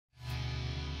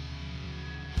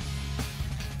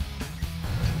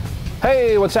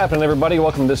Hey, what's happening, everybody?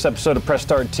 Welcome to this episode of Press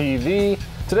Start TV.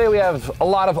 Today we have a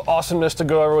lot of awesomeness to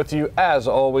go over with you. As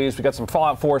always, we got some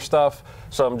Fallout 4 stuff,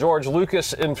 some George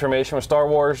Lucas information with Star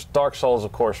Wars, Dark Souls,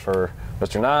 of course, for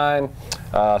Mr. 9,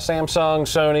 Samsung,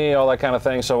 Sony, all that kind of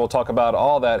thing. So we'll talk about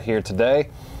all that here today.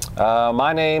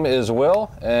 My name is Will,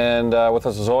 and with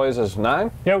us as always is 9.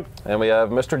 Yep. And we have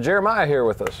Mr. Jeremiah here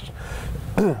with us.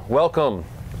 Welcome.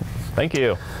 Thank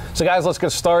you. So guys, let's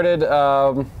get started.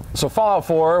 So Fallout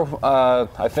 4,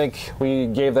 I think we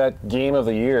gave that Game of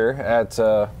the Year at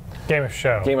Game of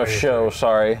Show.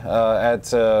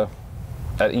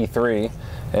 at E3,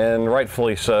 and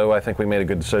rightfully so. I think we made a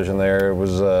good decision there. It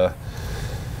was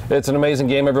it's an amazing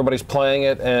game. Everybody's playing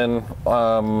it, and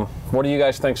what do you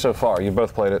guys think so far? You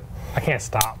both played it. I can't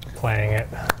stop playing it.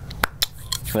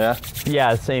 Yeah.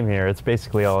 Yeah, same here. It's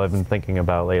basically all I've been thinking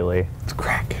about lately. It's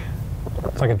crack.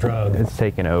 It's like a drug. It's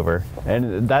taken over,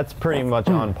 and that's pretty much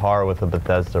on par with the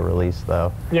Bethesda release,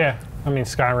 though. Yeah. I mean,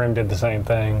 Skyrim did the same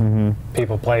thing. Mm-hmm.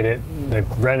 People played it, they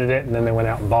rented it, and then they went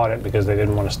out and bought it because they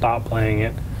didn't want to stop playing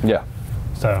it. Yeah.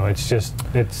 So it's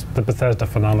the Bethesda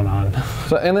phenomenon.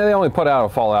 So, and they only put out a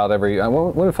Fallout every.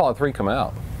 When did Fallout 3 come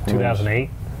out? 2008.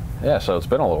 Yeah, so it's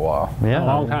been a little while. Yeah, A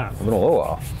long time. It's been a little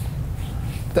while.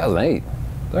 2008. Is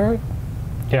that right?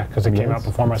 Yeah, because it came Yes. out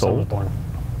before my son was born.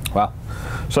 Wow.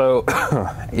 So,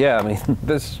 yeah, I mean,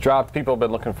 this dropped. People have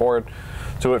been looking forward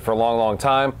to it for a long, long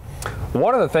time.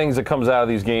 One of the things that comes out of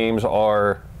these games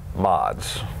are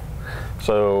mods.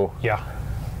 So, Yeah.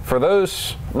 for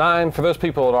those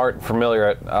people that aren't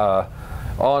familiar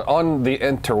on the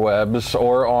interwebs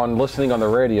or on listening on the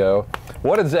radio,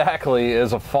 what exactly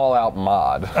is a Fallout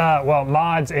mod? Well,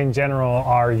 mods in general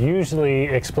are usually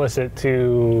exclusive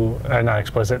to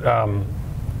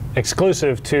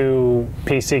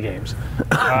PC games.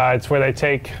 It's where they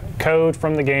take code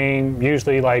from the game,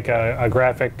 usually like a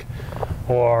graphic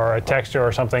or a texture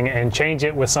or something, and change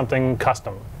it with something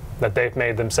custom that they've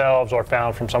made themselves or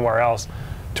found from somewhere else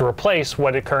to replace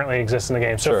what it currently exists in the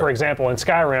game. So, Sure. for example, in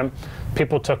Skyrim,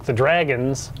 people took the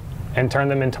dragons and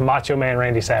turned them into Macho Man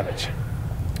Randy Savage.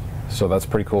 So that's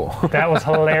pretty cool. That was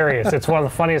hilarious. It's one of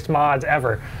the funniest mods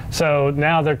ever. So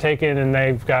now they're taking and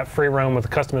they've got free roam with the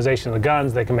customization of the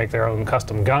guns. They can make their own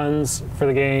custom guns for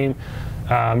the game.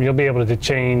 You'll be able to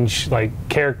change like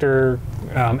character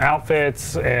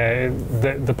outfits.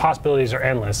 The possibilities are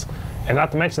endless. And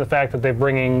not to mention the fact that they're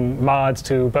bringing mods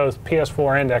to both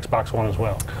PS4 and Xbox One as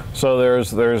well. So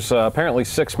there's apparently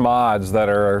 6 mods that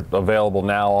are available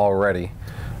now already.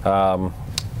 For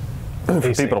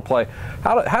PC. people to play.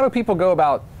 How do people go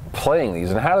about playing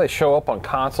these, and how do they show up on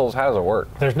consoles? How does it work?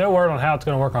 There's no word on how it's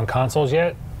going to work on consoles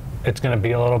yet. It's going to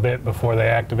be a little bit before they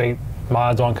activate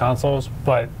mods on consoles,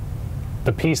 but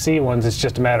the PC ones, it's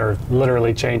just a matter of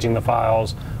literally changing the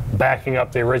files, backing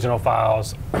up the original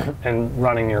files, and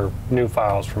running your new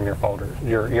files from your folder,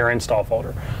 your install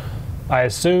folder. I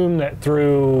assume that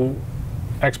through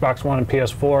Xbox One and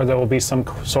PS4, there will be some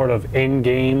sort of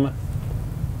in-game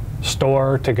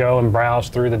store to go and browse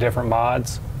through the different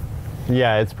mods.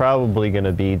 Yeah, it's probably going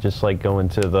to be just like going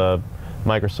to the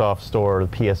Microsoft store or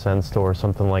the PSN store or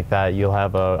something like that. You'll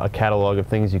have a catalog of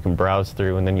things you can browse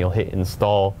through, and then you'll hit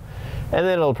install. And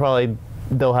then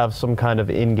they'll have some kind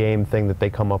of in-game thing that they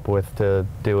come up with to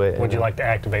do it. Would you like to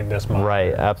activate this mod?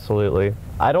 Right, absolutely.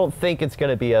 I don't think it's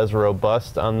going to be as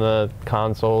robust on the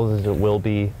consoles as it will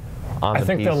be on the PC. I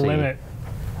think they'll limit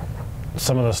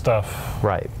some of the stuff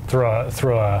Right. through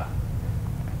a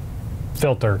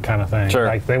filter kind of thing. Sure.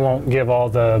 Like they won't give all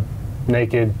the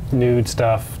naked, nude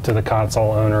stuff to the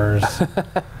console owners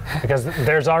because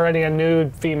there's already a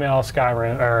nude female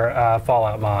Skyrim or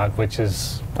Fallout mod, which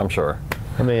is, I'm sure.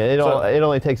 I mean, it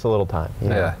only takes a little time. You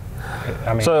know? Yeah.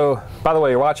 I mean, So, by the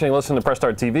way, you're watching and listening to Press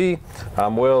Start TV.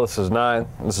 I'm Will. This is 9.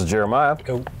 This is Jeremiah.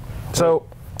 Go. So,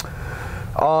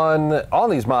 on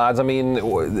these mods, I mean,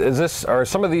 are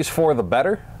some of these for the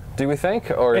better? Do we think,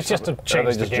 or it's just to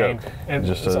change the game. A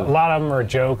lot of them are a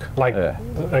joke. Like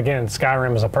again,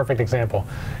 Skyrim is a perfect example.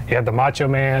 You had the Macho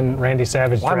Man, Randy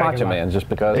Savage. Why Dragon Macho Man? Just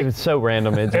because? It was so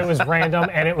random. It was random,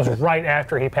 and it was right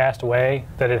after he passed away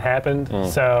that it happened.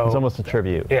 So It was almost a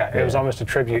tribute. yeah, it was almost a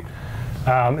tribute.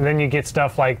 And then you get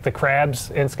stuff like the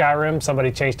crabs in Skyrim.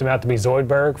 Somebody changed him out to be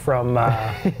Zoidberg from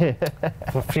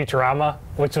Futurama,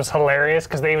 which was hilarious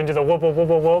because they even do the whoop whoop whoop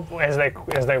whoop whoop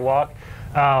as they walk.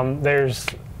 There's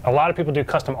a lot of people do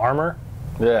custom armor.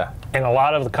 Yeah. And a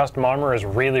lot of the custom armor is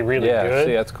really, really good. Yeah,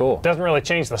 see, that's cool. Doesn't really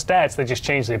change the stats, they just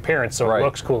change the appearance so it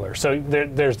looks cooler. So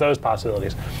there's those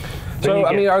possibilities. So,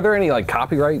 I mean, are there any like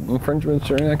copyright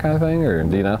infringements or any that kind of thing, or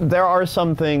do you know? There are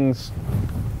some things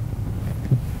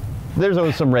there's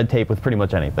always some red tape with pretty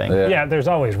much anything. Yeah, there's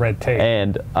always red tape.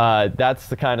 And that's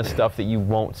the kind of stuff that you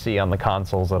won't see on the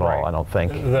consoles at all, I don't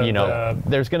think.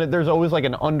 There's always like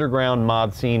an underground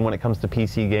mod scene when it comes to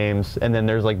PC games, and then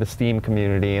there's like the Steam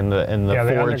community and the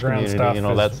Forge community and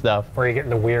all that stuff. Where you get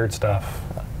into weird stuff.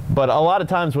 But a lot of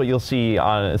times what you'll see,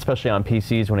 especially on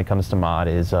PCs when it comes to mod,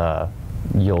 is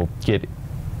you'll get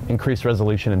increased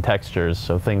resolution and textures,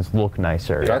 so things look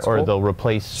nicer. That's or cool. They'll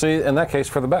replace... See, in that case,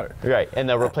 for the better. Right, and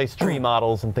they'll replace tree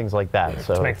models and things like that.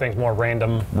 So to make things more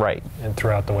random and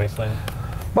throughout the wasteland.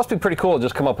 Must be pretty cool to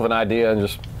just come up with an idea and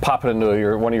just pop it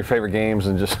into one of your favorite games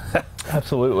and just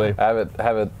absolutely have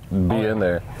it be in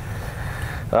there.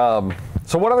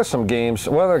 So what other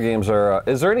games are,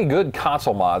 is there any good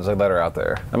console mods that are out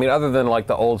there? I mean, other than like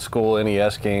the old school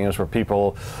NES games where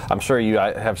people, I'm sure you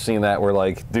have seen that, where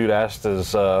like dude asked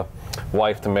his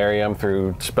wife to marry him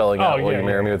through spelling out, will you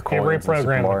marry me with coins? He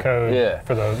reprogrammed the code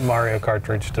for the Mario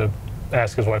cartridge to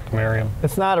ask his wife to marry him.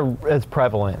 It's not as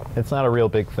prevalent. It's not a real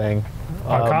big thing.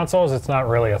 On consoles, it's not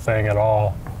really a thing at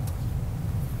all.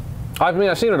 I mean,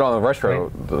 I've seen it on the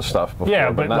retro stuff before.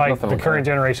 Yeah, but like the current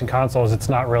generation consoles, it's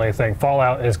not really a thing.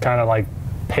 Fallout is kind of like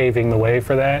paving the way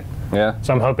for that. Yeah.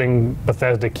 So I'm hoping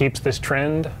Bethesda keeps this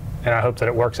trend, and I hope that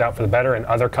it works out for the better, and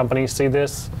other companies see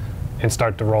this and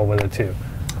start to roll with it too.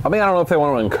 I mean, I don't know if they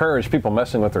want to encourage people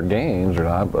messing with their games or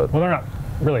not, but... Well, they're not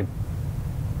really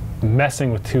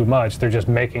messing with too much. They're just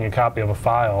making a copy of a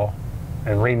file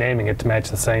and renaming it to match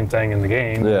the same thing in the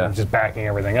game, and just backing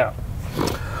everything up.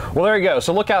 Well, there you go.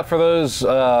 So look out for those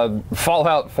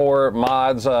Fallout 4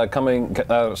 mods coming.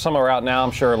 Some are out now.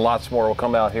 I'm sure lots more will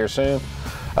come out here soon.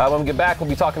 When we get back, we'll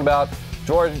be talking about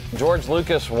George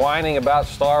Lucas whining about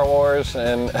Star Wars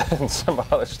and some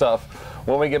other stuff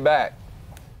when we get back.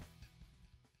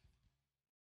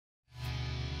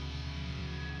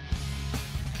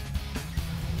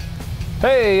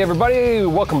 Hey everybody,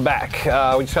 welcome back.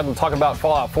 We just got to talk about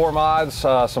Fallout 4 mods,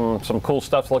 some cool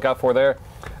stuff to look out for there.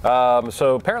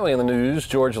 So apparently in the news,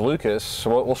 George Lucas,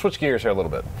 we'll switch gears here a little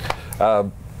bit.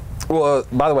 Well,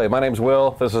 by the way, my name's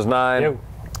Will, this is Nine, Yo.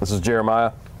 This is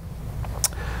Jeremiah.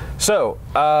 So,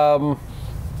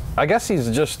 I guess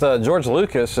he's just, George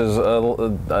Lucas has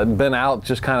been out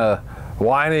just kind of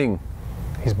whining.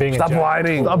 He's being Stop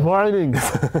whining. Stop whining.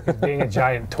 He's being a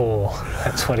giant tool.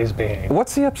 That's what he's being.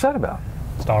 What's he upset about?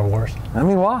 Star Wars. I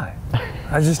mean, why?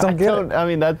 I just don't get it. I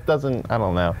mean, that doesn't. I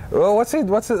don't know. Well, what's his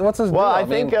Well, deal? I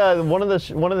think one of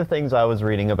the things I was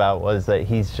reading about was that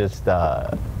he's just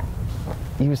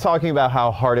he was talking about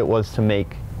how hard it was to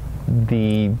make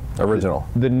the original,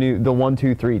 the 1,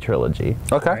 2, 3 trilogy.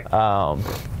 Okay.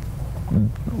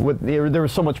 There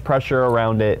was so much pressure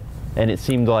around it, and it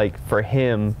seemed like for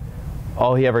him,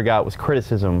 all he ever got was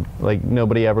criticism. Like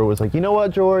nobody ever was like, you know what,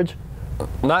 George?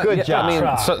 Good job. I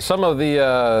mean, some of the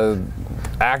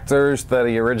actors that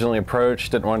he originally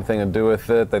approached didn't want anything to do with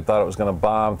it. They thought it was going to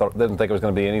bomb. Didn't think it was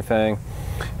going to be anything.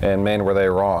 And man, were they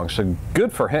wrong. So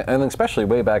good for him, and especially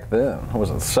way back then. What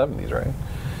was it, the 70s, right?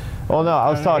 Well, no,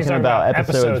 I was talking about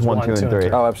episodes 1, 2, and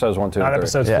 3. Oh, episodes 1, 2, and 3. Not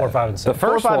episodes 4, 5, and 6. The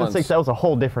first 4, 5, and 6. That was a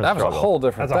whole different. That was a whole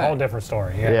different. That's a whole different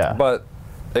story. Yeah. But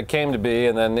it came to be,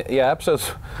 and then episodes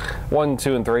 1,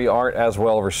 2, and 3 aren't as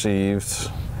well received,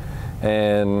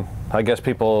 and I guess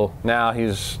people now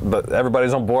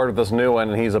everybody's on board with this new one,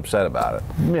 and he's upset about it.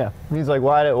 Yeah, he's like,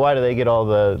 why do they get all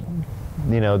the,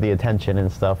 the attention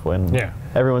and stuff when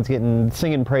everyone's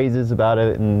singing praises about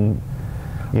it, and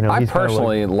I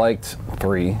personally liked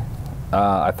 3.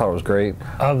 I thought it was great.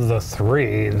 Of the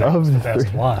 3, that was the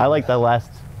best one. I like the last.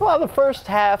 Well, the first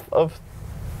half of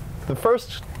the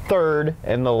first third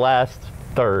and the last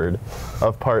third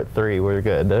of part 3 were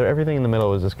good. Everything in the middle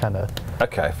was just kind of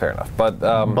okay, fair enough. But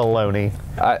baloney.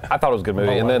 I thought it was a good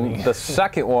movie. And then the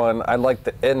second one, I liked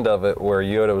the end of it where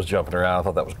Yoda was jumping around. I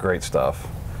thought that was great stuff.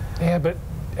 Yeah, but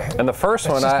and the first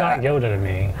one, it's not Yoda to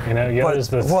me. Yoda's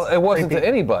this. Well, it wasn't to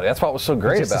anybody. That's what was so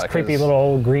great about it. This creepy little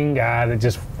old green guy that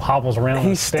just hobbles around.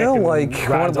 He's still like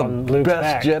one of the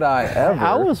best Jedi ever.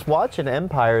 I was watching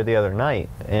Empire the other night,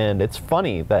 and it's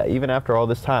funny that even after all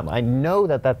this time, I know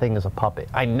that thing is a puppet.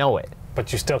 I know it.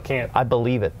 But you still can't. I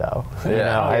believe it though.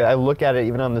 Yeah. I look at it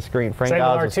even on the screen. Frank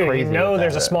Oz was crazy. You know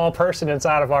there's a small person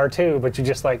inside of R2, but you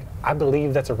just like, I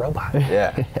believe that's a robot.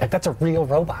 Yeah. Like, that's a real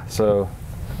robot. So,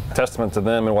 testament to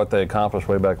them and what they accomplished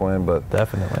way back when. But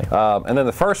definitely. And then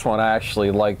the first one, I actually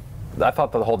liked. I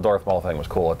thought the whole Darth Maul thing was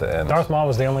cool at the end. Darth Maul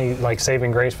was the only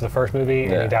saving grace for the first movie,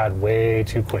 and he died way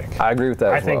too quick. I agree with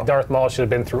that. I think Darth Maul should have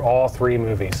been through all 3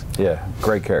 movies. Yeah,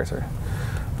 great character.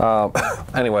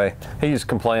 Anyway, he's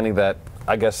complaining that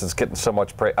I guess it's getting so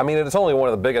much praise. I mean, it's only one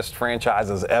of the biggest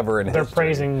franchises ever in history. They're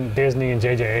praising Disney and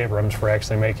J.J. Abrams for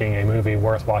actually making a movie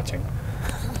worth watching.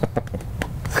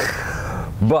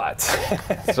 But,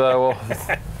 so,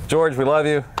 George, we love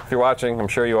you. If you're watching, I'm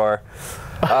sure you are.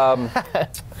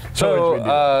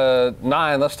 So,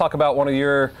 9, let's talk about one of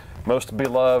your most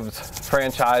beloved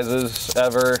franchises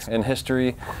ever in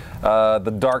history,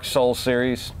 the Dark Souls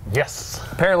series. Yes.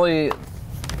 Apparently,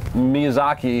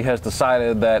 Miyazaki has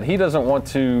decided that he doesn't want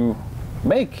to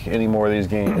make any more of these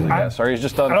games, I guess, or he's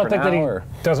just done I don't for think now, that he or?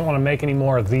 doesn't want to make any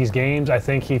more of these games. I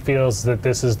think he feels that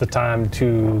this is the time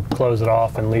to close it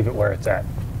off and leave it where it's at.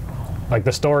 Like,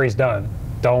 the story's done.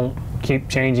 Don't keep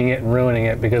changing it and ruining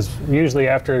it, because usually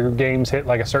after games hit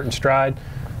like a certain stride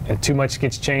and too much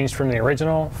gets changed from the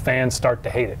original, fans start to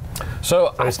hate it.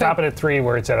 So I stop it at 3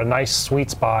 where it's at a nice sweet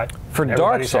spot for and Dark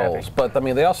everybody's Souls, happy. but I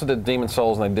mean, they also did Demon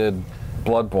Souls and they did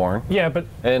Bloodborne. Yeah, but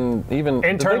And even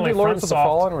internally, did they do Lords of the FromSoft-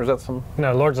 Fallen, or is that some?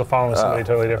 no, Lords of the Fallen is something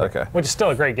totally different, okay. which is still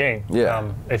a great game. Yeah.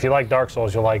 If you like Dark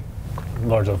Souls, you'll like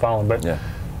Lords of the Fallen. But Yeah.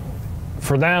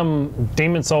 for them,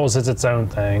 Demon Souls is its own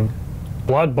thing,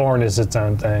 Bloodborne is its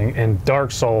own thing, and Dark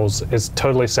Souls is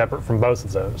totally separate from both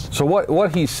of those. So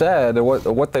what he said, or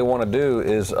what they want to do,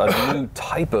 is a new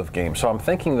type of game. So I'm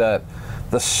thinking that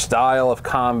the style of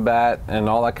combat and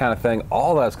all that kind of thing,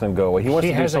 all that's going to go away. He wants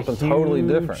to do something totally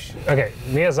different. Okay,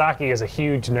 Miyazaki is a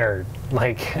huge nerd,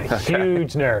 like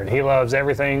huge nerd. He loves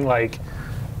everything like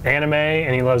anime,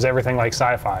 and he loves everything like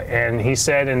sci-fi. And he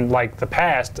said in like the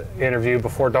past interview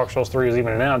before Dark Souls 3 was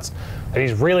even announced that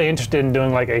he's really interested in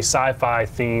doing like a sci-fi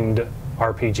themed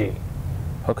RPG.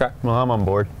 Okay. Well, I'm on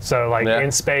board. So like Yeah.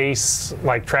 in space,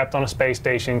 like trapped on a space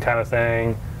station kind of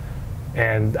thing.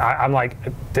 And I'm like,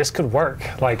 this could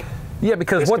work. Like, Yeah,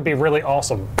 because this could be really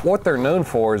awesome. what they're known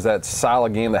for is that style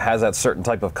of game that has that certain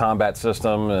type of combat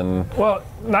system, and Well,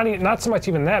 not so much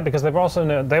even that, because they've also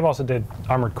did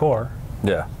Armored Core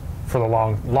yeah. for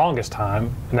the longest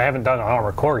time, and they haven't done an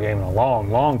Armored Core game in a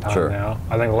long time Sure. now.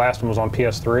 I think the last one was on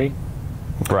PS3,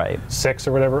 Right. 6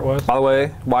 or whatever it was. By the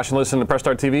way, watch and listen to Press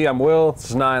Start TV. I'm Will.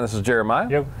 This is 9. This is Jeremiah.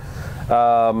 Yep.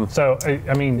 So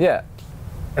I mean, Yeah.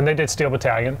 and they did Steel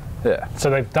Battalion, Yeah. so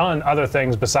they've done other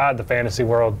things beside the fantasy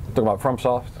world. Talking about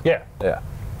FromSoft. Yeah. Yeah.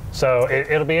 So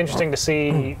it'll be interesting to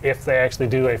see if they actually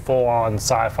do a full-on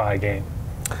sci-fi game.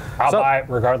 I'll So- buy it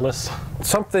regardless.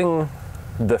 Something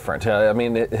different. I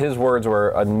mean, his words were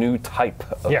a new type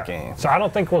of Yeah. game. So I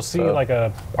don't think we'll see So- like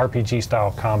a RPG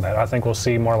style combat. I think we'll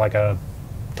see more like a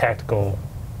tactical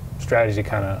strategy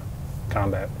kind of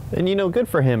combat. And you know, good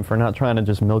for him for not trying to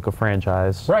just milk a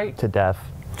franchise Right. to death.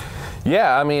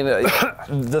 Yeah, I mean,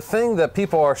 the thing that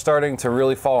people are starting to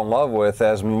really fall in love with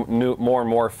as more and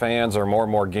more fans or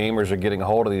more gamers are getting a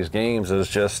hold of these games is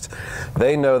just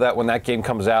they know that when that game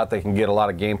comes out, they can get a lot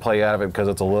of gameplay out of it because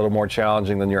it's a little more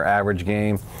challenging than your average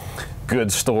game.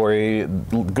 Good story,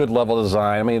 good level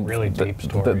design. I mean, Really deep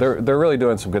stories. They're really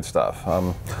doing some good stuff.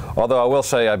 Although I will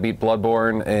say I beat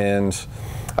Bloodborne and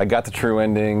I got the true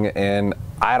ending, and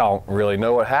I don't really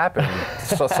know what happened.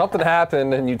 So something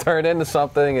happened, and you turned into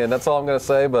something, and that's all I'm going to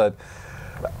say. But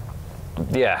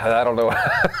yeah, I don't know.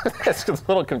 It's a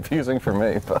little confusing for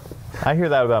me. But I hear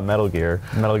that about Metal Gear.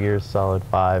 Metal Gear Solid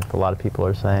 5. A lot of people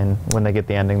are saying when they get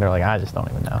the ending, they're like, I just don't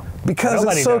even know. because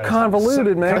Nobody it's so knows.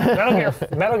 convoluted, man.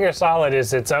 Metal Gear Solid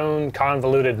is its own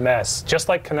convoluted mess, just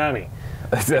like Konami.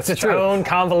 That's Its own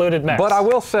convoluted mess. But I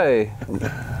will say,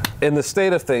 in the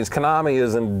state of things, Konami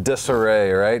is in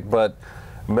disarray, right? But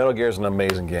Metal Gear is an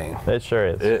amazing game. It sure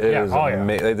is. It Yeah, is oh, yeah.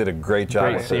 They did a great job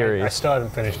Great with it. series. I still haven't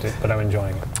finished it, but I'm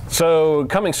enjoying it. So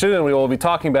coming soon, we will be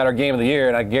talking about our game of the year,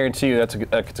 and I guarantee you it's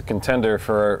a contender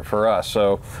for us.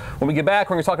 So when we get back,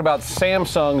 we're going to talk about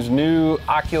Samsung's new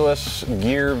Oculus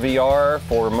Gear VR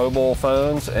for mobile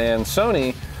phones and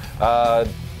Sony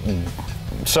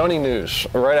news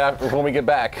right after when we get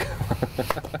back.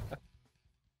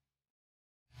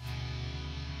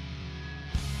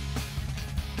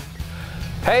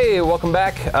 Hey, welcome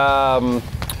back.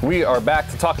 We are back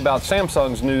to talk about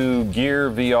Samsung's new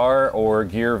Gear VR or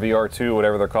Gear VR 2,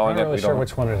 whatever they're calling I'm not it. really sure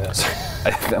which one it is.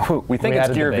 We think We it's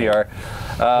had a Gear debate. VR.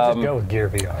 Just go with Gear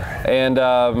VR. And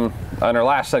on our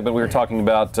last segment, we were talking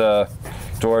about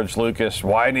George Lucas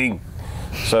whining.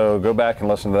 So go back and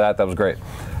listen to that. That was great.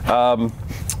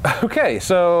 Okay,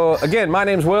 so again, my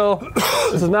name's Will.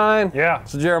 This is 9. Yeah.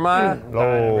 This is Jeremiah.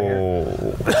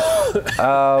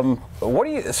 What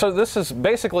do you? So this is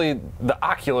basically the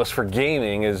Oculus for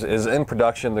gaming is in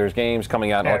production. There's games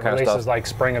coming out and Yeah, all it kind of releases stuff. like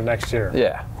spring of next year.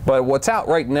 Yeah, but what's out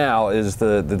right now is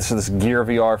this Gear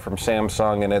VR from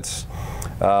Samsung, and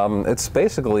it's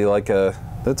basically like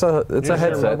it's a Use your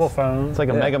headset, mobile phone. It's like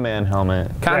a Yeah. Mega Man helmet.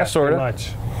 kind Yeah, of sort pretty of.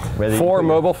 much. Whether you 4 put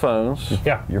mobile phones.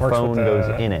 Yeah, Your works phone with goes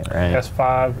the in it, right?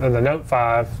 S5, the Note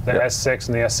 5, the Yep. S6,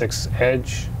 and the S6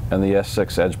 Edge. And the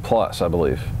S6 Edge Plus, I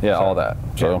believe. Yeah, all that.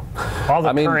 So, All the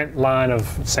I mean, current line of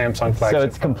Samsung flagship. So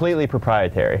it's completely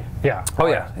proprietary. Yeah. Oh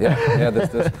yeah.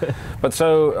 This. But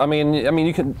so I mean,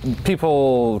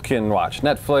 people can watch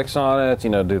Netflix on it,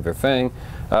 do their thing.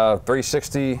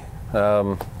 360.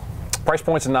 Price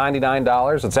point's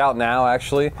 $99. It's out now,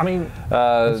 actually. I mean,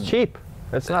 It's cheap.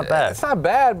 It's not bad. It's not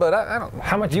bad, but I don't.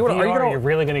 how much you VR wanna- are you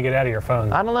really going to get out of your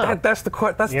phone? I don't know. That's the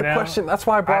question. That's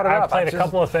why I brought it I up. played a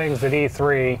couple of things at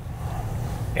E3,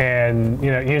 and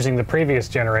using the previous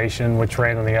generation, which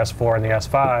ran on the S4 and the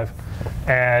S5,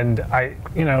 and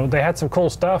they had some cool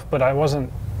stuff, but I wasn't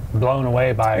blown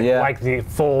away by it, like the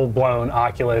full-blown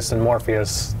Oculus and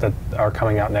Morpheus that are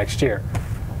coming out next year.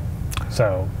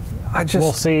 So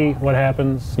we'll see what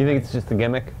happens. You think it's just a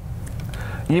gimmick?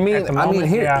 You mean? At the moment,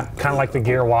 yeah, kind of like the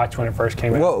Gear Watch when it first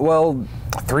came out. Well,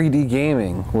 3D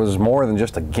gaming was more than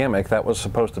just a gimmick. That was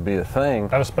supposed to be a thing.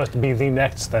 That was supposed to be the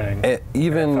next thing. It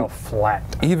fell flat.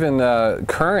 Even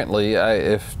currently,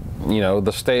 if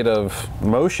the state of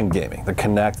motion gaming, the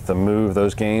Kinect, the Move,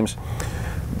 those games,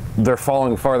 they're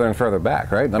falling farther and further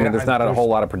back, right? I mean, there's not a whole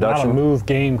lot of production. Not a Move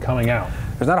game coming out.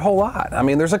 There's not a whole lot. I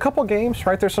mean, there's a couple games,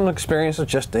 right? There's some experiences,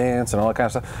 Just Dance and all that kind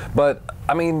of stuff. But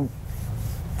I mean,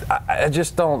 I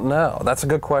just don't know. That's a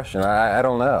good question. I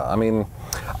don't know. I mean,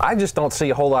 I just don't see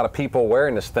a whole lot of people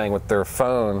wearing this thing with their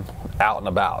phone out and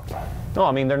about. No,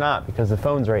 I mean they're not, because the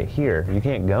phone's right here. You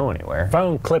can't go anywhere.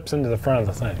 Phone clips into the front of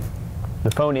the thing.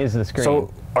 The phone is the screen.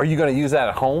 So, are you going to use that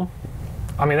at home?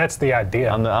 I mean, that's the idea.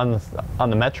 on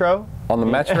the Metro? On the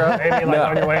Metro? Maybe like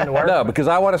on your way into work. No, because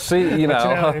I want to see,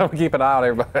 keep an eye on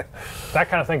everybody. That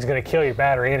kind of thing's going to kill your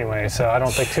battery anyway, so I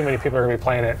don't think too many people are going to be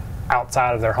playing it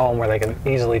outside of their home where they can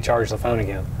easily charge the phone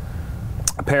again.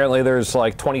 Apparently there's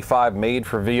like 25 made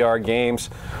for VR games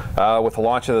with the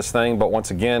launch of this thing, but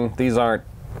once again, these aren't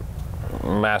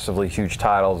massively huge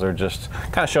titles. They're just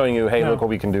kind of showing you, hey, look what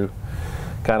we can do,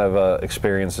 kind of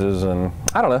experiences, and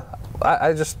I don't know.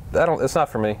 It's not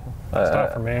for me. It's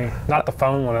not for me. Not the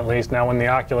phone one, at least. Now, when the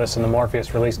Oculus and the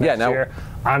Morpheus release next year,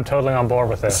 I'm totally on board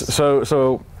with this.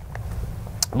 So,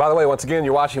 by the way, once again,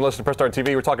 you're watching, listening to Press Start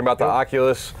TV. We're talking about the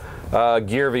Oculus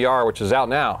Gear VR, which is out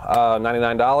now,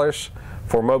 $99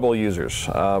 for mobile users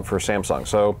for Samsung.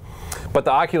 So, but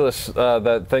the Oculus,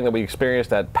 that thing that we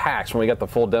experienced at PAX when we got the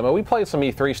full demo, we played some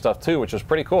E3 stuff too, which was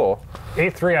pretty cool.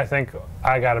 E3, I think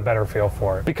I got a better feel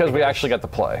for it. Because we actually got to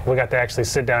play. We got to actually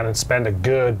sit down and spend a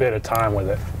good bit of time with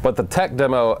it. But the tech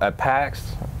demo at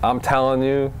PAX, I'm telling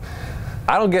you,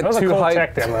 I don't get too hyped. That was a cool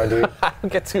tech demo, dude. I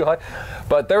don't get too hyped.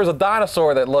 But there was a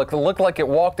dinosaur that looked like it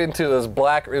walked into this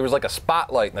black, it was like a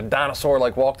spotlight, and the dinosaur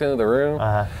like walked into the room,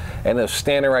 and it was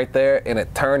standing right there, and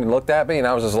it turned and looked at me, and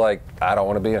I was just like, I don't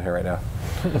want to be in here right now.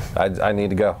 I need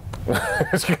to go.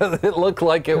 Because it looked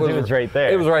like it was right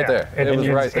there. It was right there. It was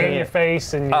right there. in your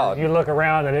face, and you look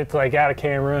around, and it's like out of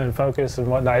camera and focus and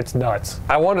whatnot. It's nuts.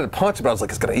 I wanted to punch it, but I was like,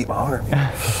 it's gonna eat my arm.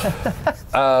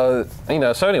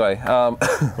 So anyway,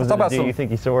 was it a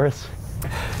Digithinkosaurus?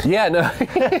 Yeah, no.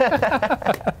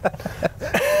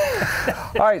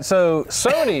 All right, so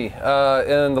Sony,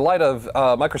 in the light of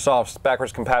Microsoft's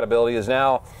backwards compatibility, is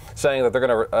now saying that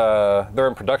they're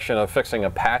in production of fixing a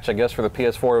patch, I guess, for the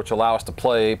PS4, which allow us to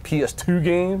play PS2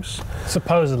 games.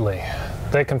 Supposedly,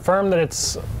 they confirmed that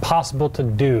it's possible to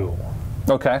do.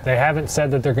 Okay. They haven't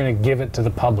said that they're going to give it to the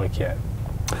public yet.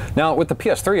 Now, with the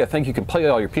PS3, I think you can play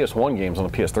all your PS1 games on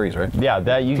the PS3s, right? Yeah,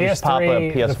 that you just pop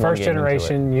a PS1 the first game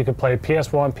generation, you could play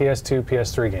PS1, PS2,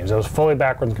 PS3 games. It was fully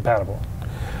backward compatible.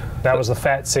 That was the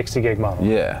fat 60 gig model.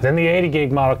 Yeah. Then the 80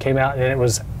 gig model came out, and it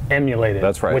was emulated.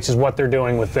 That's right. Which is what they're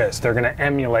doing with this. They're going to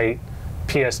emulate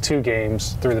PS2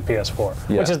 games through the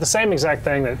PS4, which is the same exact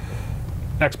thing that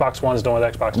Xbox One's doing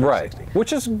with Xbox 360. Right,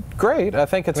 which is great. I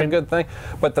think it's a good thing.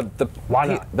 But the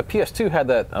PS2 had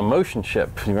that emotion chip.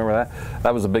 You remember that?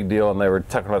 That was a big deal, and they were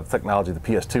talking about the technology of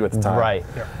the PS2 at the time. Right.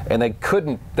 Yeah. And they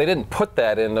didn't put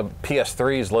that in the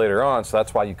PS3s later on, so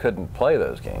that's why you couldn't play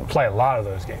those games. Play a lot of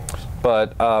those games.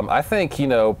 But I think,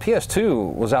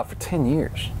 PS2 was out for 10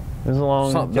 years. It was a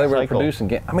long They were cycle. producing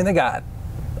games. I mean, they got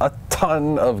a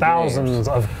ton of thousands games.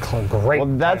 of great.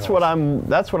 Well, that's what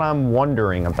I'm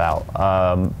wondering about.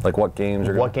 Like what games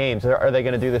are What games are they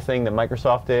going to do? The thing that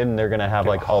Microsoft did, and they're going to have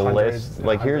like a list.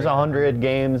 Like here's 100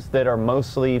 games that are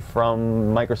mostly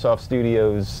from Microsoft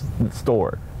Studios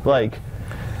store. Like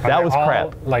that was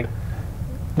crap. Like,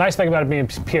 nice thing about it being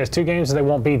PS2 games is they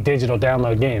won't be digital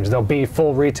download games. They'll be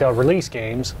full retail release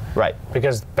games. Right.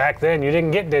 Because back then you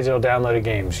didn't get digital downloaded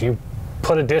games. You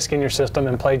put a disc in your system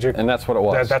and played your. And that's what it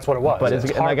was. That's what it was. But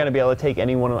am I going to be able to take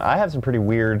any one? I have some pretty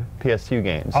weird PS2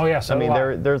 games. Oh yeah, so I mean,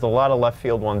 there's a lot of left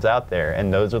field ones out there,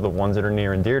 and those are the ones that are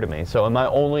near and dear to me. So am I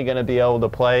only going to be able to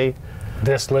play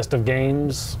this list of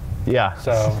games? Yeah.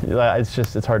 So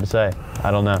it's hard to say.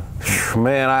 I don't know.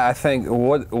 Man, I think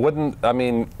what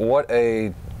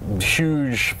a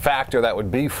huge factor that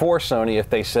would be for Sony if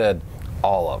they said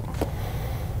all of them.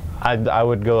 I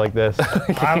would go like this.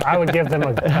 I would give them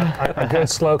a good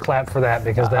slow clap for that,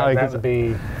 because that would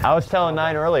be. I was telling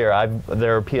Nine earlier,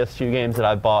 there are PS2 games that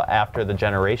I bought after the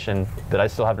generation that I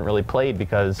still haven't really played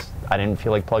because I didn't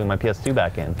feel like plugging my PS2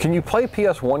 back in. Can you play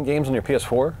PS1 games on your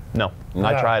PS4? No.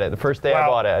 I tried it. The first day I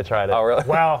bought it, I tried it. Oh, really?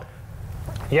 Well,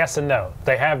 yes and no.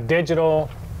 They have digital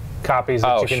copies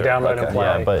that you can download and play.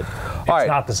 Yeah, but it's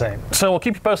not the same. So we'll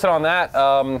keep you posted on that.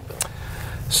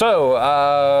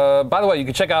 By the way, you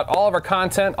can check out all of our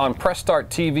content on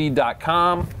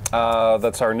PressStartTV.com.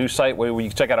 That's our new site where you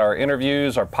can check out our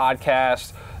interviews, our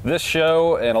podcasts, this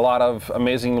show, and a lot of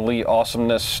amazingly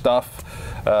awesomeness stuff,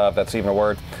 if that's even a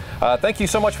word. Thank you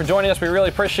so much for joining us. We really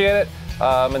appreciate it.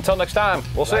 Until next time,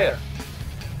 we'll see you.